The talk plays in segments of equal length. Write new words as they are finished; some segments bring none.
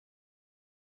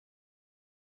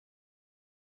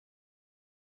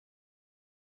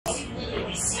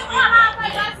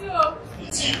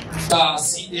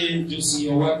CA, Josie,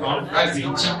 you're welcome. That's the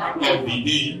champion of the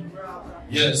day.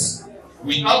 Yes.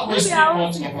 Without wasting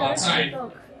much of our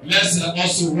time, let's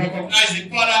also recognize the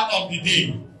father of the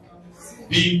day.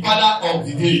 The father of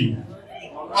the day.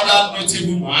 Other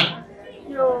notable man.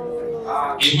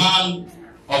 A man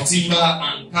of timber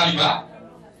and caliber.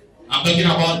 I'm talking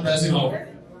about the person of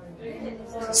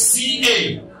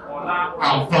CA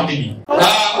and family.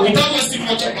 Without wasting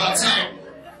much of our time,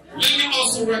 let me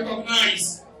also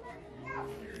recognize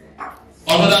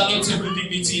another notable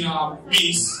dignity in our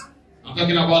midst. I'm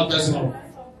talking about the person of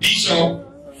Bishop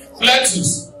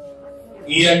Cletus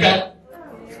Iyeka.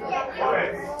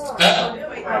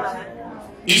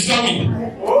 He's coming.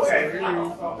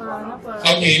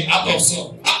 Okay, out of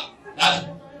song. That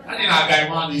is our guy,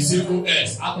 man. He's zero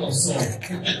S, out of song.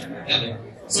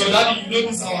 So that you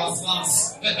notice our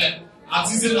slants.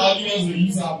 Artisan audience will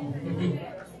use our book.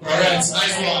 Correct,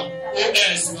 nice one.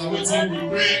 OS, we are waiting. We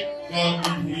pray God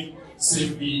lead him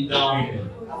safely down here.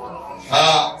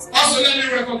 Also, let me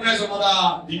recognize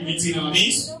another dignity on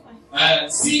this.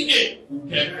 CA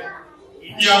Ukebe.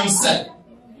 You said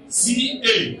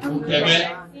CA Ukebe.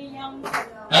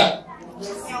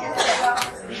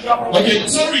 Okay,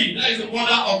 sorry, that is the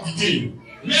mother of the day.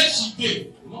 Where she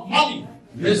did, mommy.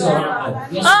 Raise her up.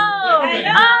 Full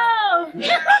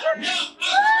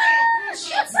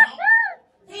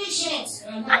shots.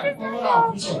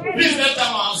 Please let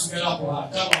them hands together for her.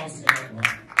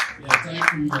 Yeah, thank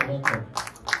you. You're welcome.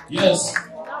 Yes.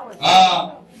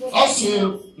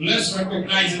 Also, let's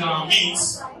recognize in our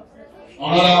midst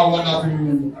another wonderful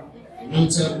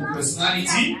notable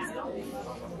personality.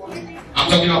 I'm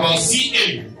talking about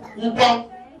CA, Upa,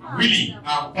 Willie,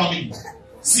 and family.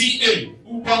 CA,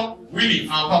 Upa, Willie, and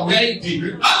family.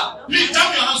 Please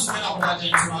jam your hands together for that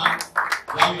gentleman.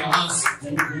 Jam your hands to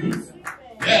the group.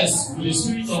 Yes, with the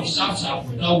spirit of sharp,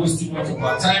 without wasting much of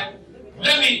our time.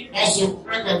 Let me also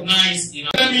recognize in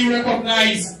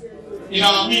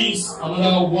our midst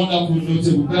another wonderful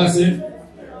notable person.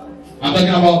 I'm talking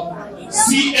about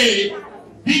CA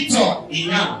Victor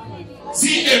Inyang.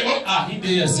 CA, he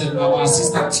did yourself, our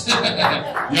assistant.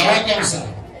 You're welcome, sir.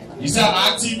 He's an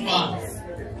active man,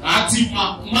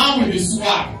 man with a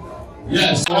swag.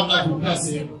 Yes, wonderful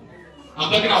person.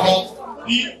 I'm talking about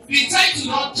the title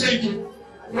not changing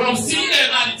from CA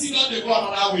and the thing not they go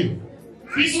another way.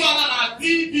 This one are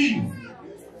DB,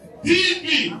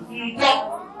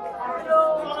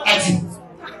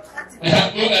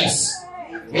 OS.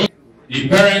 The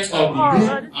parents of the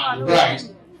groom and the bride.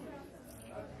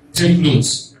 Take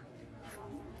notes.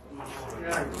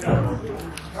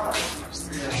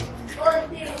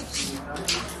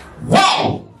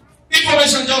 Wow!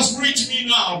 Information just reached me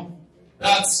now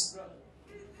that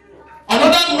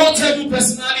another notable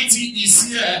personality is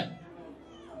here.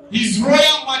 His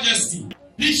Royal Majesty,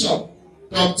 Bishop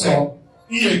Dr.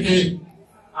 Iyeke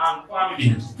and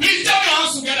family. Please tell your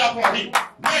hands together for him.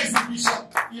 Where is the Bishop?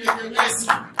 Iyeke, where is he?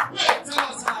 Wait, tell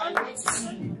us how I want to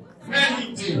see you. Where he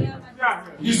did.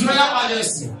 His Royal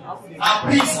Majesty, our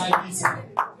Prince, I please.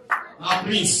 Our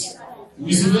Prince,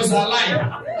 we supposed to align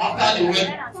after the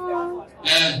wedding.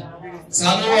 So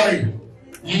don't worry.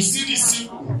 You see this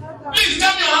simple. Please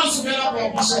tell your hands together for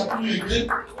Bishop Iyeke.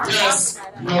 Yes,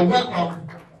 you're welcome.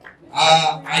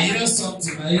 I hear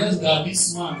something. I hear that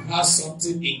this man has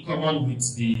something in common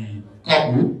with the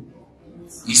couple.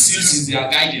 He seems he's their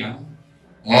guardian,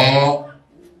 or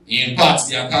in part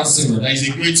their counselor. That is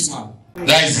a great man.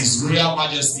 That is His Royal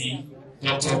Majesty,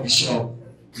 Dr. Bishop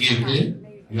Iyeke.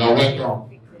 You are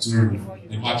welcome to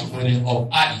the matrimony of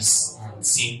Alice and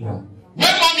Simple.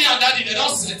 When mommy and daddy they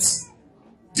don't set,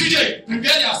 DJ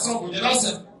prepare their song. They don't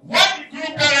set. When the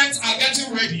groom parents are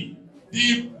getting ready,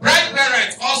 the bride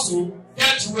parents also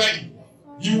get ready.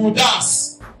 You will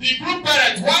dance. The groom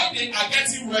parents, while they are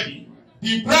getting ready,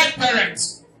 the bride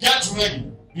parents get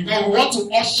ready. Because we want to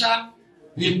usher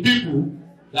the people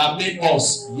that make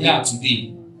us here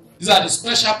today. These are the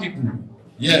special people.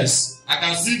 Yes, I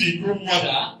can see the groom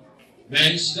mother.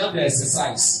 Then she does the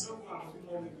exercise.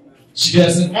 She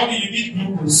does, mommy, you need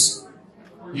glucose.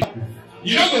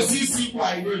 You don't go see Sikwa,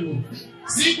 I know.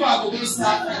 Sikwa will go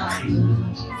start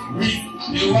crying with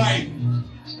the wife.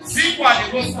 Sikwa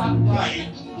will go start crying.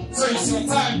 So it's your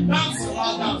time. Dance your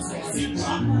loud dance for Sikwa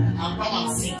and come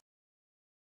and see.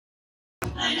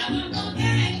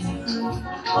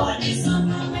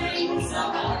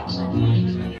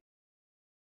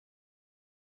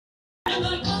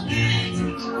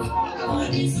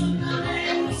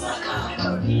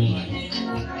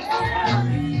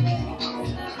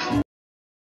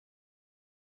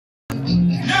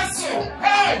 Yes, sir.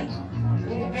 Hey!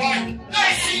 Oh boy.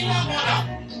 Let's see now.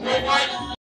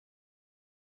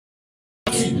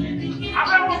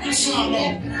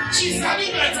 She's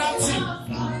having better thing.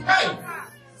 Hey.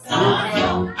 I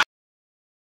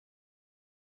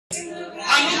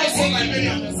know what's all like very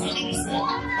understanding is there.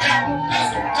 Hey, let's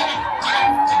go.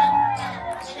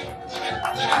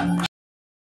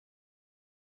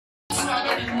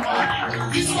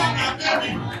 This one a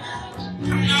baby.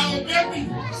 Now baby.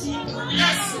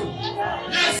 Yes.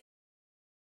 Yes.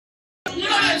 You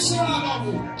know that show love.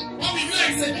 What we do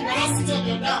like say the velocity of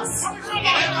your dance.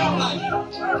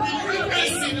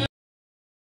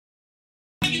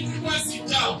 The frequency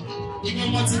down. We can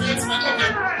motivate my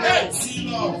okay. Hey, see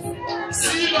love.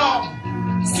 See love.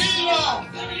 See love.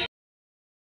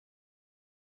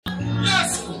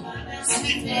 Yes.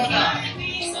 Sweet mother.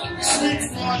 Sweet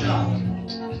mother.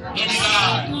 You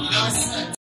don't set.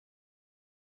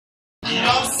 You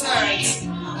don't set.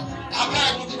 I'm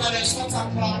not looking at the short and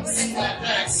plan. See that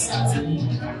next.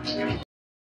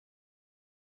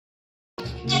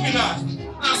 Look at that.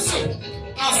 Now so.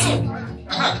 Now so.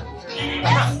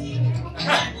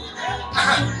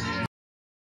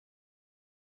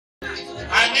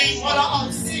 I mean, mother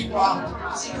of Sigwa.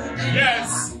 Yes.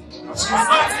 She's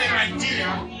not in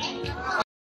Nigeria.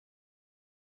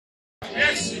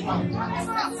 Yes, she is.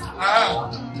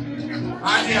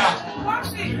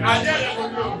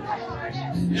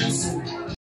 Yes.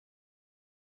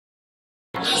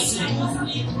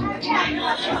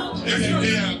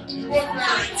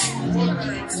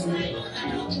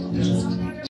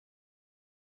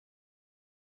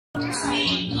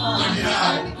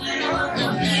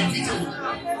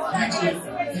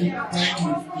 Thank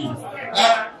you.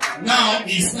 Now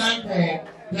it's time for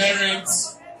parents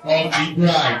of the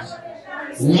bride.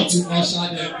 We want to usher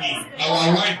them in.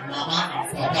 Our wife, mama, and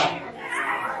papa.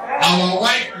 Our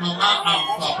wife, mama, and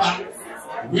papa.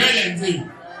 Where they do?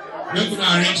 We're going to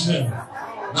arrange them.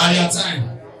 Now your time.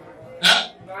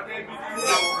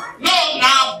 No,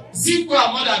 now, Zippo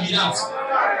and mother be that.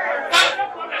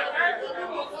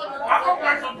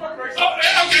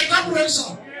 Okay, corporation.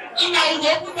 Now we go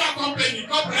put that company,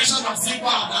 corporation of Zippo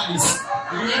and Alice.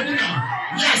 You ready now?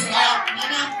 Yes,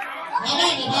 Mama,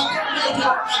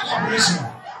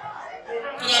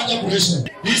 corporation.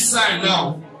 This side now.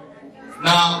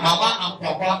 Now, mama and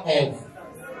papa of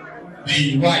the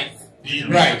wife, the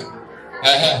bride.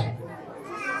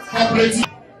 Cooperative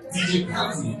DJ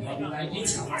party, I'll be like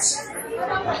 8 hours.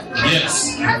 Yes.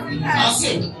 Now, so.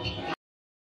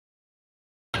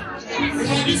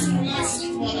 This last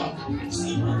mother.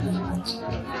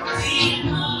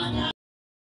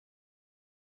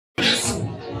 Yes.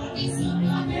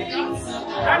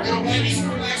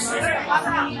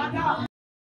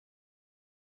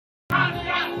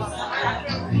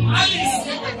 Alice,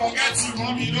 don't forget you,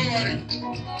 mommy, don't worry.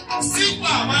 See,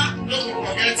 mama, don't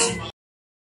forget you.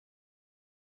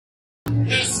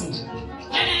 Yes.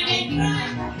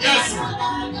 Yes.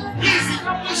 Please, the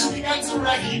couple should be getting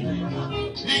ready.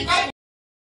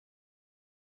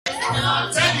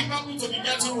 Tell the couple to be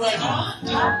getting ready.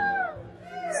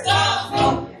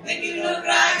 Stop, make it look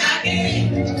like again.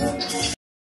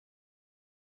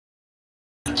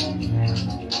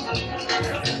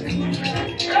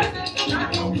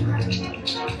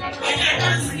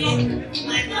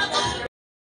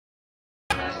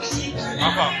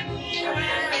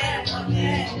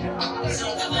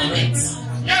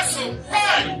 Yes, sir.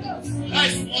 Hey!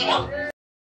 Nice mother.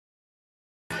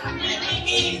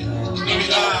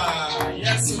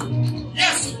 Yes, sir.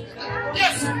 Yes, sir.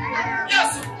 Yes, sir. Yes,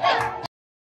 sir.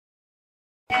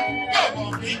 Go,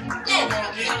 mommy. Go,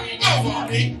 mommy. Go,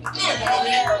 mommy. Go,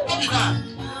 mommy. Don't be bad.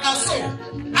 Now, so.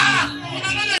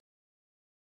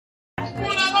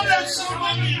 Show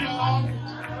mommy, you know.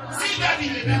 See daddy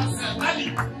in the downstairs. Daddy.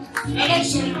 They don't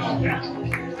show you up.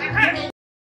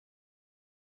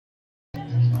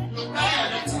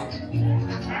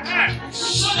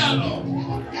 Shut up, Lord.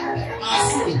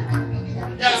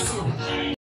 Yes, sir.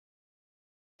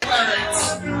 Parents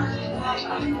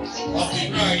of the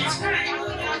bride.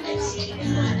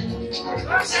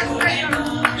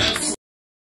 Yes, sir.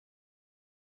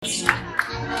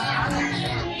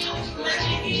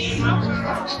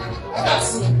 Yes,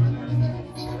 sir.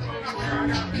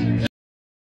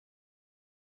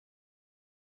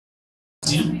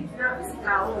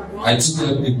 I took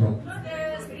a big one.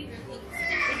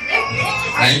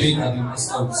 I think I've been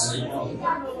messed up.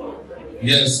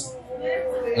 Yes.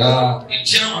 In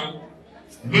German,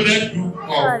 loaded group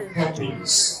of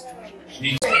companies.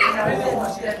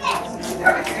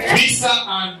 Mr.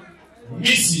 and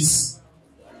Mrs.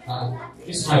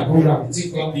 This is my program.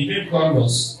 Take up the name called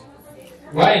us.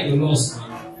 Why the loss?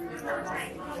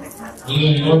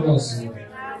 You don't loss.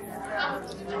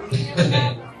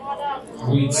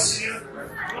 Wait.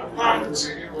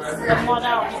 The mother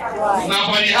of the bride.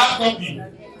 Now, for the hard copy,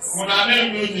 when I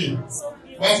name no name.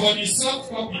 But for the soft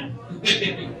copy,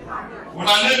 when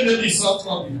I name the soft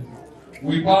copy,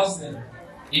 we pass them.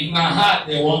 If not hard,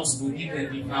 they want to give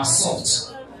them. If not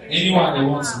soft, anyone they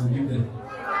want to give them.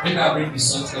 Make I bring the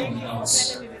soft copy out.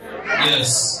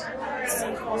 Yes.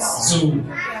 So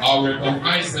I'll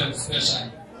recognize them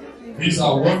specially. These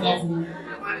are wonderful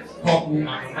couple and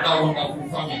another wonderful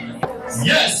family.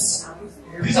 Yes,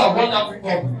 these are wonderful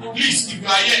couple. Please, if you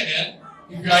are here,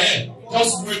 if you are here,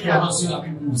 just wave your hands so that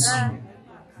people will see you.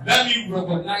 Let me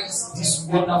recognize this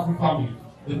wonderful family.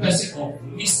 The person of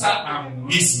Mr. and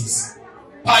Mrs.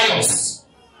 Pius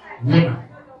Wona.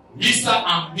 Mr.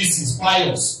 and Mrs.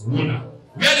 Pius Wona.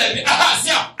 Where they be? Aha,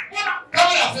 see, come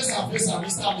on, face and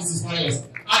Mr. and Mrs. Pius.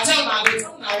 I tell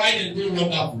now why they do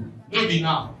wonderful. Don't be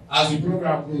now. As the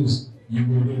program goes, you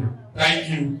will know. Thank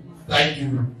you.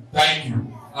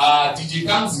 DJ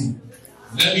Kamsi,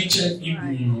 let me check if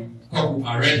the couple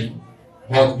are ready.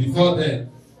 But before then,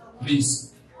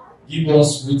 please give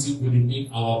us waiting to make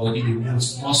our body the move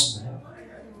small.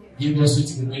 Give us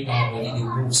waiting to make our body the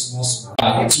move small.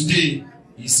 Today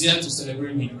is here to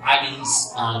celebrate with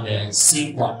Alice and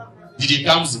Sinkwa. DJ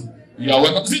Kamsi, you are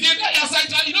welcome. You don't get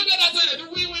that toilet.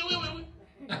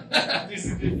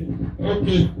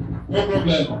 Okay, no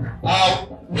problem.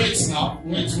 Wait now.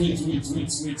 Wait.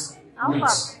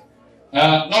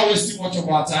 Not wasting much of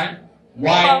our time.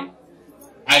 While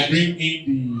I bring in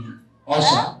the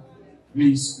usher,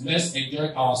 please let's enjoy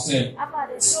ourselves.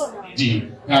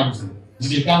 DJ Kamsi,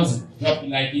 drop it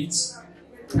like it.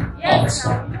 Yes,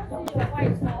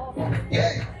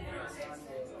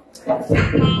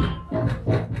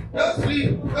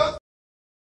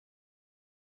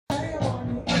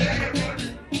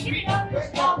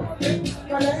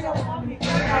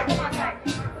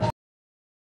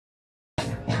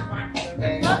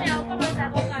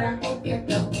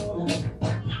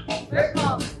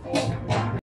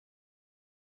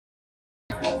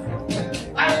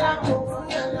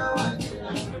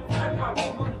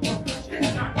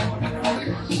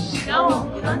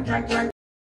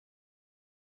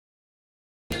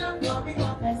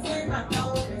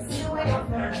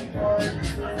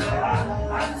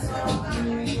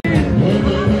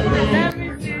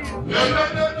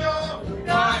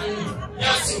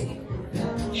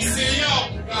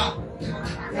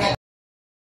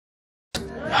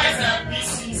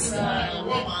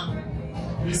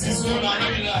 This is what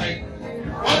I'm like.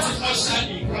 What is not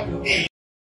shining from the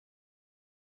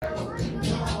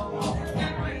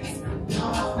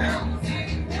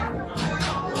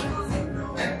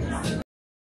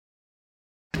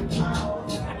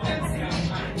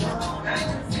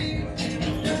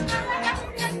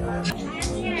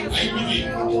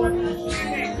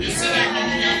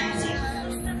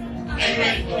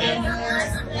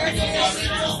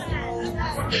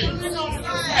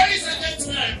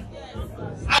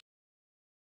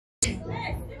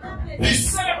the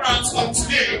celebrants of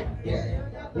today,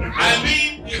 I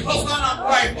mean the husband and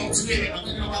wife of today, I'm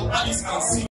talking about Alice and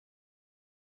Sinkwa.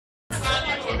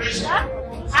 Standing ovation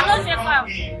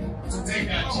to take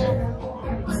that chair.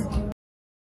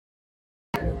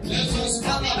 Let us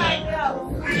cover them.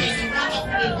 There's a wonderful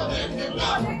day for them. Give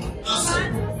love. That's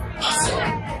all.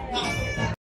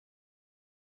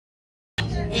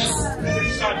 Yes.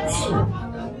 So,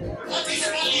 what is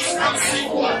Alice and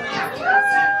Sinkwa?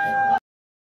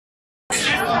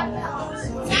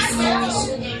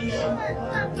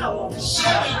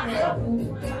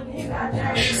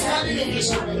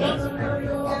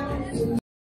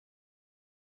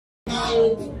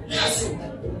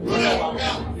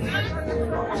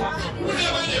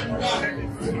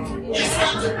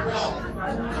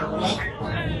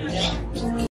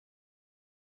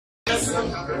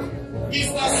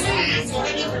 Mr. C is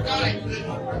already preparing.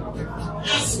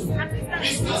 Yes,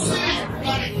 Mr. C is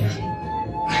preparing.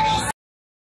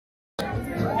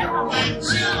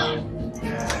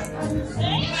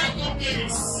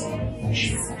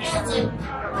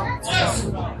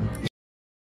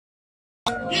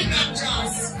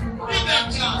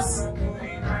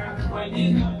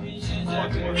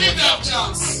 Give them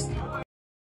chance.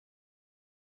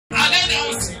 Are they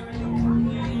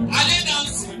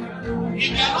dancing?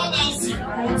 If they are not dancing,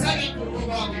 we'll tell them to go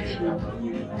back again.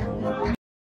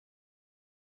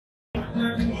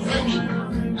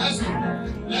 Let's go.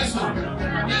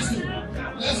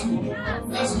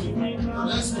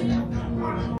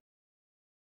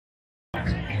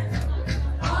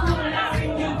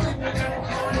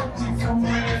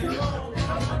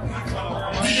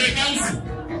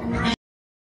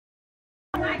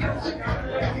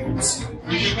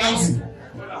 DJ Kamsi.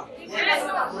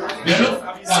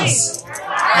 Dance.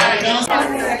 they dance.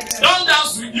 Don't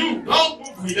dance with you. Don't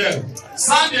move with them.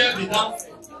 Stand there, be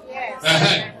dancing.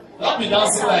 Yes. Don't be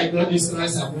dancing like all this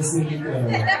Christ apostolic.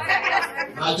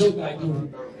 I joke like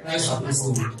you, Christ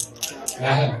apostolic.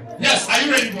 Yes, are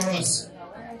you ready for us?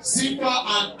 Simba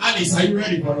and Alice, are you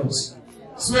ready for us?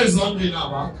 Swear is one day now,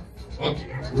 man. Okay,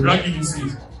 we'll not give you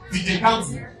space. DJ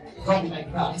County, come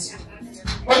like that.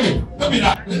 Okay, don't be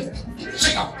that.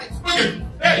 Shake up. Okay,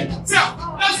 hey, Tia,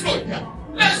 let's go here.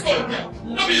 Let's go here.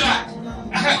 Don't be that.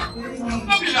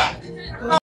 Don't be that.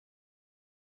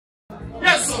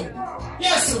 Yes, sir.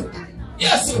 Yes, sir.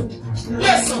 Yes, sir.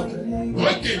 Yes, sir.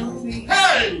 Okay.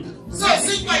 Hey, so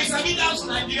Simba is a leader to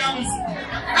Nigerian music.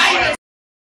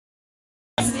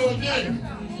 Let's go there.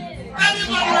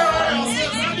 Everybody,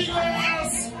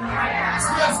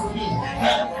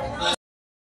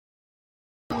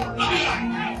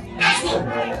 let's go.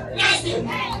 Let's go.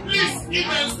 Please give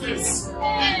us space.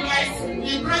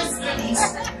 Embrace ladies.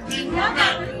 Embrace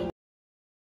men.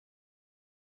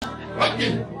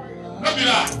 Okay. Don't be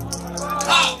that.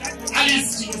 Alice,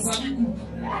 she was a big cook.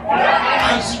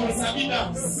 And she was a big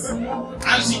dance.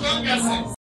 And she got her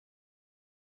sense.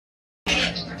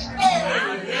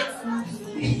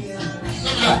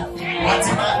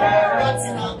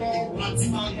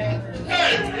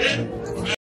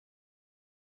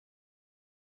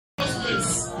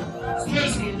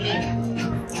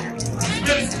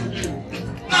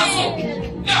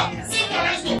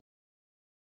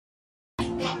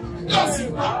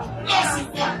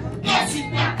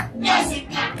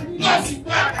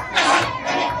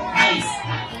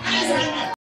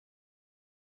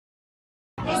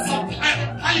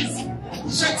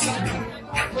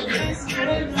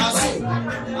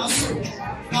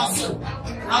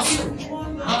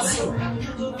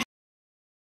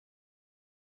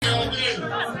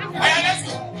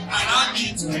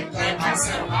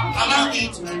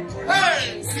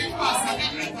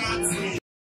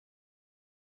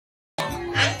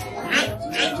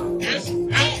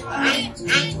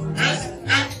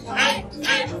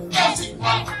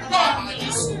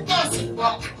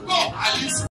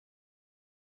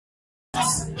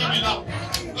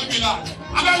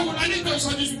 I need to show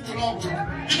these people love. You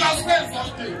can spend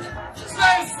something.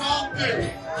 Spend something.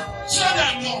 Show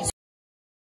them love.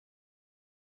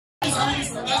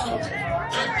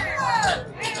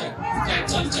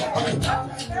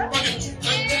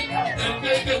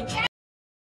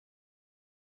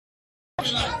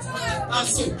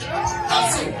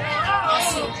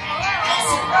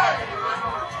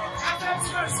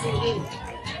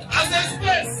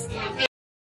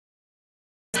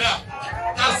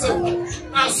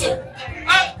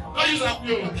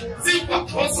 Simba,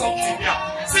 hold something here.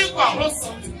 Simba, hold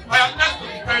something. I am not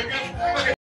going to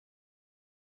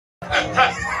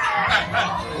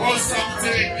hold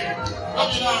something.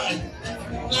 Come on.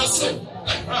 That's it.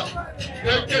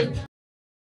 Okay.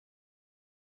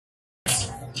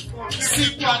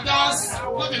 Simba, dance.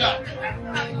 Look at that.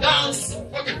 Dance.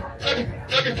 Okay.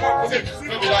 Look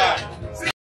at that.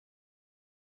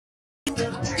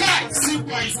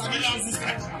 Simba is a million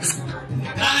sister.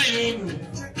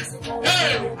 Hey,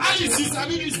 Alice is a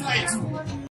million sister.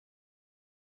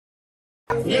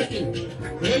 Working.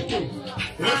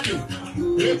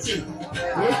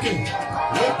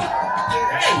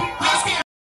 Hey, let's go.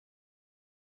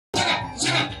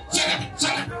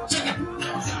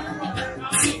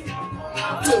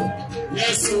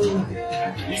 Yes, sir.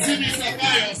 You see Mr.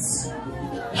 Pius?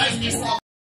 That's Mr.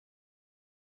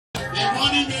 The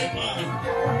money maker.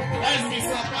 That's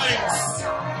Mr. Pius.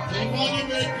 The money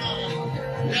maker.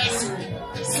 Yes, sir.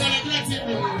 Celebrating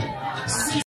the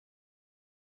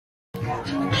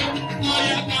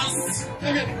Maya dance.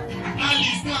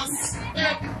 Alice dance.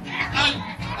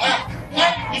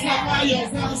 Mr. Pius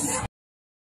dance.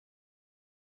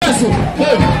 Yes, sir.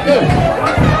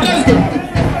 Let's go.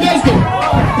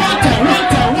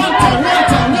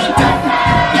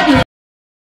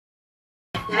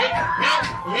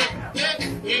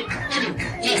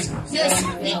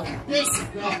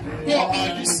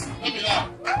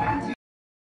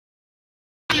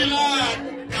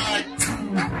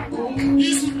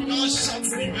 These people don't shut the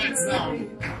events down.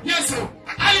 Yes, sir.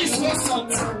 Alice was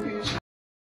something.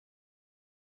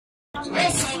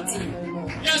 Was something.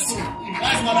 Yes, sir.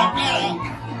 That's Madam Clara.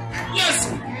 Yes,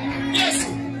 sir. Yes,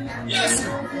 sir. Yes,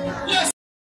 sir. Yes.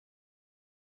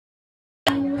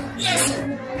 Yes, sir.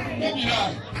 Let me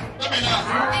lie. Okay.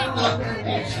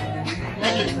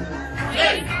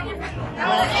 Hey.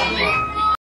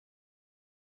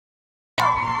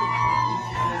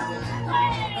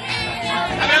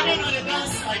 And everyone they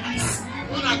dance like this.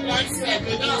 When I climb step,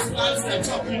 they dance like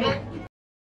step up, you know.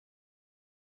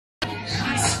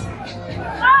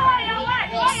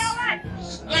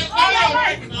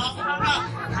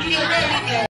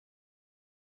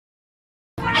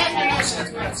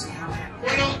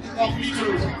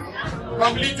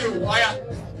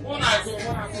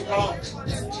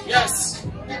 Yes.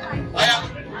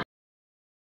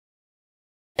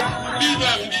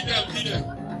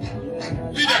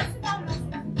 Lead them.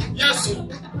 Yes, sir.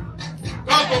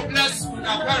 God will bless you with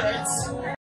our parents.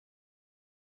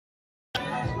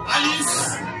 Alice.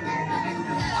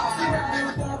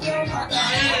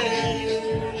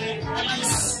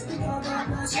 Alice.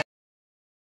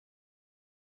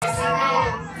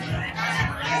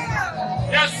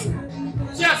 Yes, sir.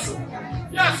 Yes, sir.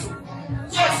 Yes, sir.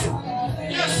 Yes, sir.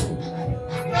 Yes, sir.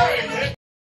 Hey.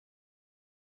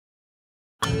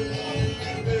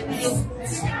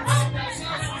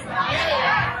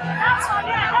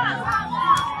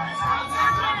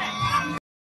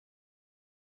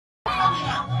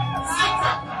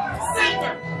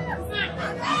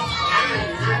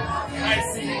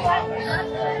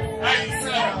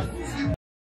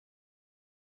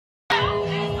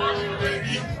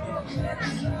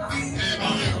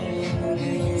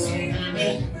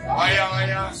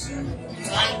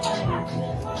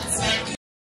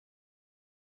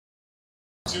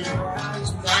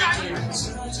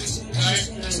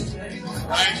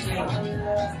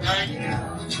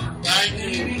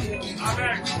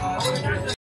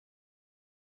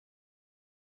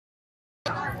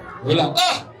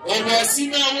 See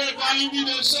me away, value me,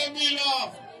 they show me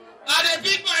love. Now they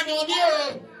beat my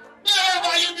money, never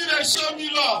value me, they show me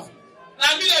love.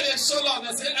 Now me they show love,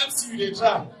 they say MC, they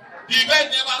try. The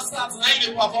event never starts, now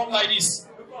they perform like this.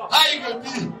 How you gonna be?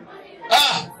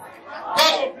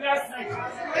 God will bless you.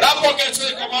 That pocket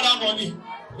will come out of money.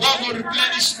 God will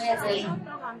replenish more for you.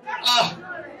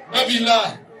 No be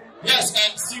lie. Yes,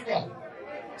 and Siva.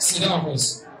 Sit down,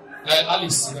 boss.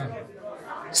 Alice, sit down.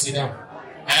 Sit down.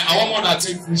 I want one to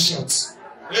take full shots.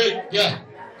 Hey, yeah.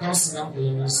 Come sit down for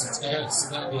your seat.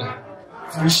 Sit down there.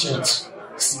 Full shots.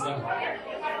 Sit down.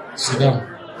 Sit down.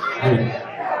 Good.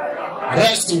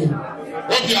 Rest.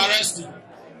 Hope you are resting.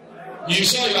 You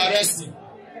sure you are resting?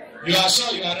 You are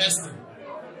sure you are resting?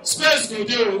 Space go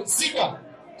there. Siva.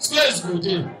 Space go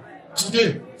there.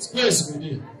 Today. Space go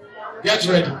there. Get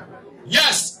ready.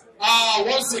 Yes.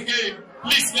 Once again,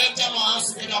 please let's jam our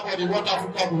hands together for the wonderful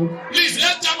couple. Please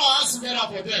let's jam our hands together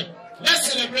for them.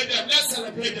 Let's celebrate them. Let's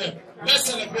celebrate them. Let's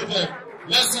celebrate them.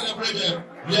 Let's celebrate them.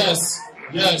 Yes.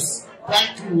 Yes.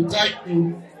 Thank you. Thank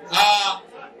you.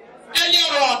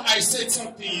 Earlier on, I said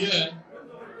something here.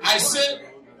 I said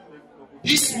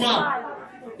this man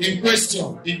in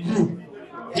question, the group,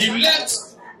 he left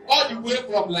all the way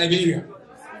from Liberia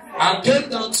and came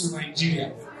down to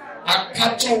Nigeria and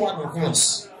captured one of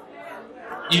us.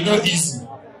 It's not easy.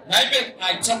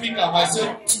 I topic up. I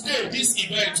said today this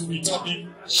event will be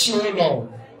talking show love.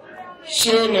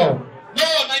 Show love. No,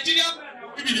 Nigerian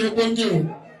we be the Ogbonge.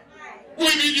 We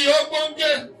be the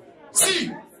Ogbonge.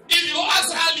 See, if you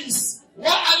ask Alice,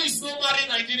 why Alice no marry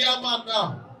Nigerian man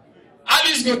now?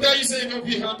 Alice go tell you say no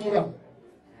be handle her.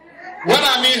 When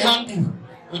I mean handle,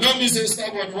 you don't mean say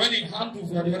stubborn. When it handle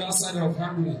for the other side of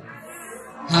handle.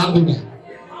 Handle.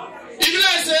 If you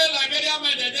say Liberian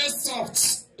men, they're just soft.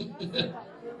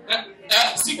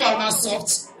 See why I'm not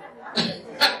soft.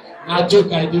 I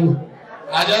joke, I do.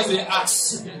 I just say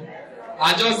ask.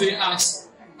 I just say ask.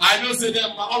 I don't say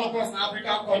them. All of us in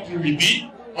African country will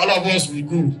be. All of us will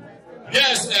go.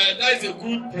 Yes, that is a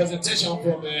good presentation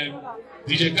from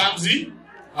DJ Gamzi.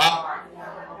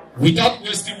 Without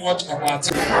wasting much of our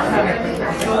time.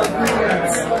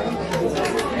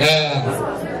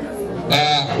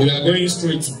 We are going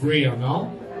straight to prayer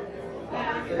now.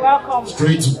 Welcome.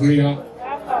 Straight to prayer.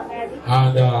 Welcome,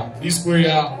 And this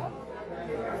prayer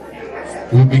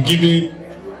will be giving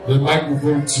the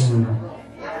microphone to